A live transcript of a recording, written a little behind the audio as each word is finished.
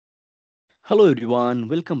Hello everyone,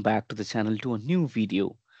 welcome back to the channel to a new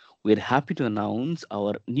video. We're happy to announce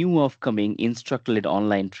our new upcoming instructor-led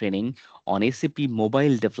online training on SAP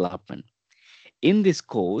mobile development. In this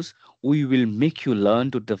course, we will make you learn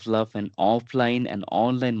to develop an offline and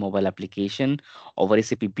online mobile application over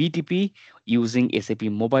SAP BTP using SAP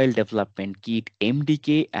Mobile Development Kit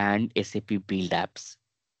MDK and SAP Build Apps.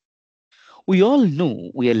 We all know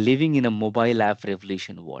we are living in a mobile app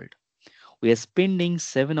revolution world. We are spending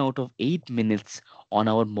 7 out of 8 minutes on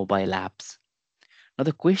our mobile apps. Now,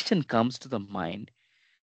 the question comes to the mind,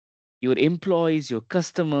 your employees, your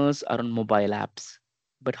customers are on mobile apps.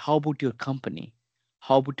 But how about your company?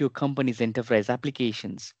 How about your company's enterprise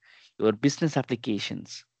applications, your business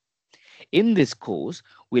applications? In this course,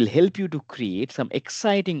 we'll help you to create some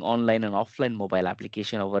exciting online and offline mobile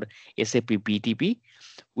application over SAP BTP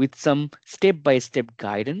with some step by step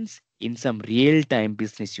guidance in some real time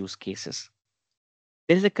business use cases.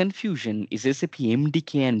 There is a confusion, is SAP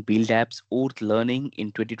MDK and Build apps worth learning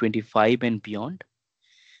in 2025 and beyond?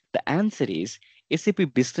 The answer is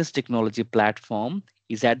SAP Business Technology Platform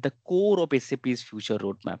is at the core of SAP's future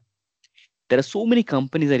roadmap. There are so many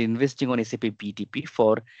companies that are investing on SAP BTP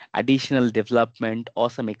for additional development or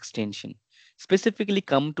some extension. Specifically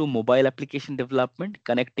come to mobile application development,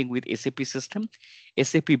 connecting with SAP system,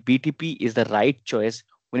 SAP BTP is the right choice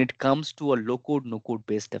when it comes to a low code, no code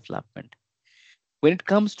based development. When it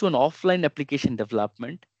comes to an offline application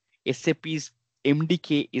development, SAP's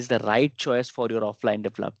MDK is the right choice for your offline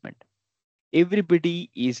development.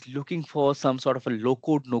 Everybody is looking for some sort of a low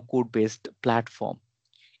code, no code based platform.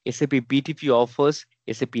 SAP BTP offers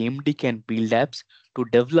SAP MDK and Build apps to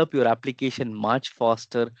develop your application much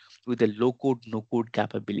faster with a low code, no code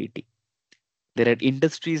capability. There are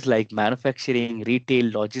industries like manufacturing, retail,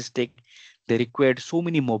 logistic. They required so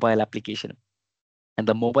many mobile application and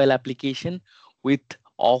the mobile application with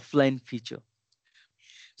offline feature.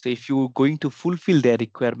 So if you're going to fulfill their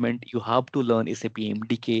requirement, you have to learn SAP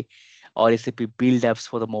MDK or SAP Build apps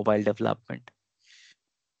for the mobile development.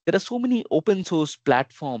 There are so many open source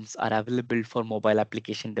platforms are available for mobile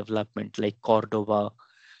application development like Cordova.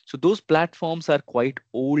 So those platforms are quite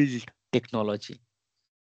old technology.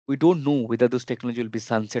 We don't know whether those technology will be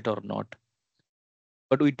sunset or not,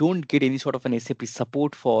 but we don't get any sort of an SAP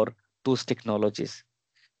support for those technologies.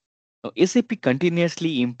 Now, SAP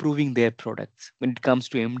continuously improving their products when it comes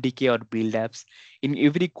to MDK or build apps. In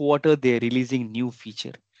every quarter, they're releasing new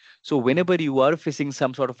feature. So whenever you are facing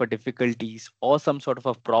some sort of a difficulties or some sort of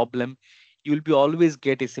a problem, you will be always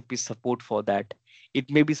get SAP support for that. It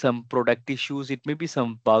may be some product issues, it may be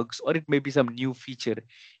some bugs, or it may be some new feature.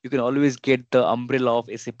 You can always get the umbrella of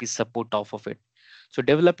SAP support off of it. So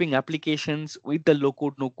developing applications with the low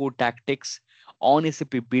code, no code tactics on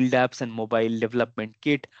SAP build apps and mobile development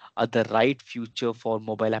kit are the right future for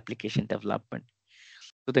mobile application development.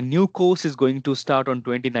 So the new course is going to start on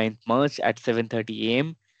 29th March at 7:30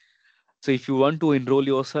 a.m. So if you want to enroll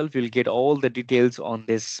yourself, you'll get all the details on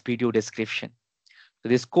this video description. So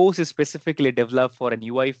this course is specifically developed for an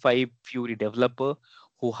UI5 Fury developer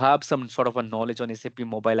who have some sort of a knowledge on SAP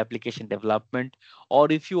mobile application development,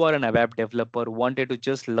 or if you are an web developer wanted to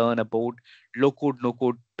just learn about low code, no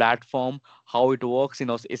code platform, how it works in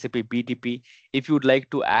SAP BTP. If you would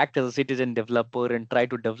like to act as a citizen developer and try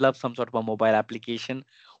to develop some sort of a mobile application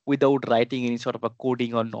without writing any sort of a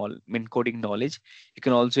coding or coding knowledge, you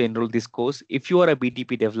can also enroll this course. If you are a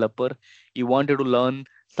BTP developer, you wanted to learn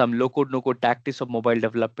some low code, no code tactics of mobile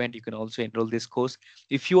development, you can also enroll this course.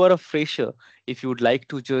 If you are a fresher, if you would like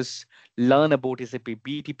to just learn about SAP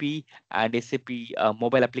BTP and SAP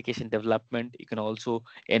mobile application development, you can also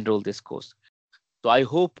enroll this course. So I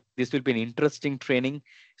hope this will be an interesting training.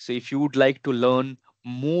 So if you would like to learn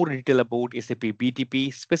more detail about SAP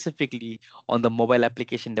BTP, specifically on the mobile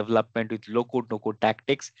application development with low code, no code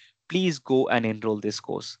tactics, please go and enroll this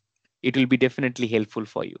course. It will be definitely helpful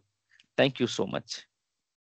for you. Thank you so much.